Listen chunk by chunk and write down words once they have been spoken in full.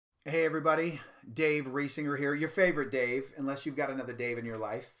Hey everybody, Dave Riesinger here. Your favorite Dave, unless you've got another Dave in your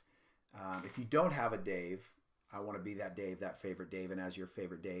life. If you don't have a Dave, I want to be that Dave, that favorite Dave. And as your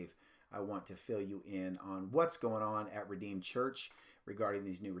favorite Dave, I want to fill you in on what's going on at Redeemed Church regarding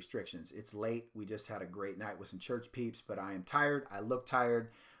these new restrictions. It's late. We just had a great night with some church peeps, but I am tired. I look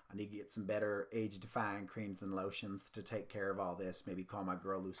tired. I need to get some better age-defying creams and lotions to take care of all this. Maybe call my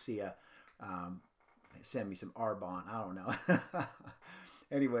girl Lucia. Um, Send me some Arbonne. I don't know.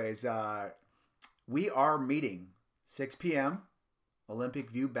 Anyways, we are meeting 6 p.m. Olympic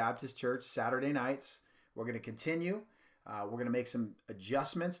View Baptist Church Saturday nights. We're going to continue. We're going to make some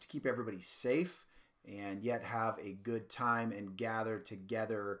adjustments to keep everybody safe and yet have a good time and gather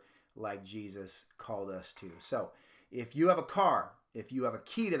together like Jesus called us to. So if you have a car, if you have a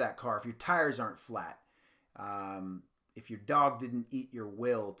key to that car, if your tires aren't flat, if your dog didn't eat your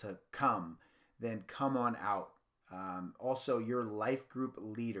will to come, then come on out. Also, your life group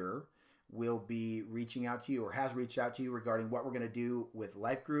leader will be reaching out to you or has reached out to you regarding what we're going to do with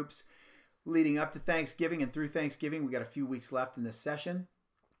life groups leading up to Thanksgiving and through Thanksgiving. We got a few weeks left in this session,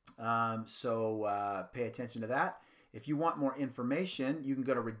 so pay attention to that. If you want more information, you can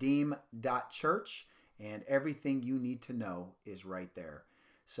go to redeem.church, and everything you need to know is right there.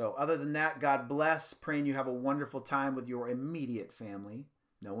 So other than that, God bless. Praying you have a wonderful time with your immediate family,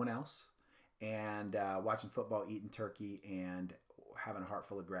 no one else, and watching football, eating turkey, and having a heart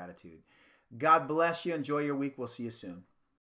full of gratitude. God bless you. Enjoy your week. We'll see you soon.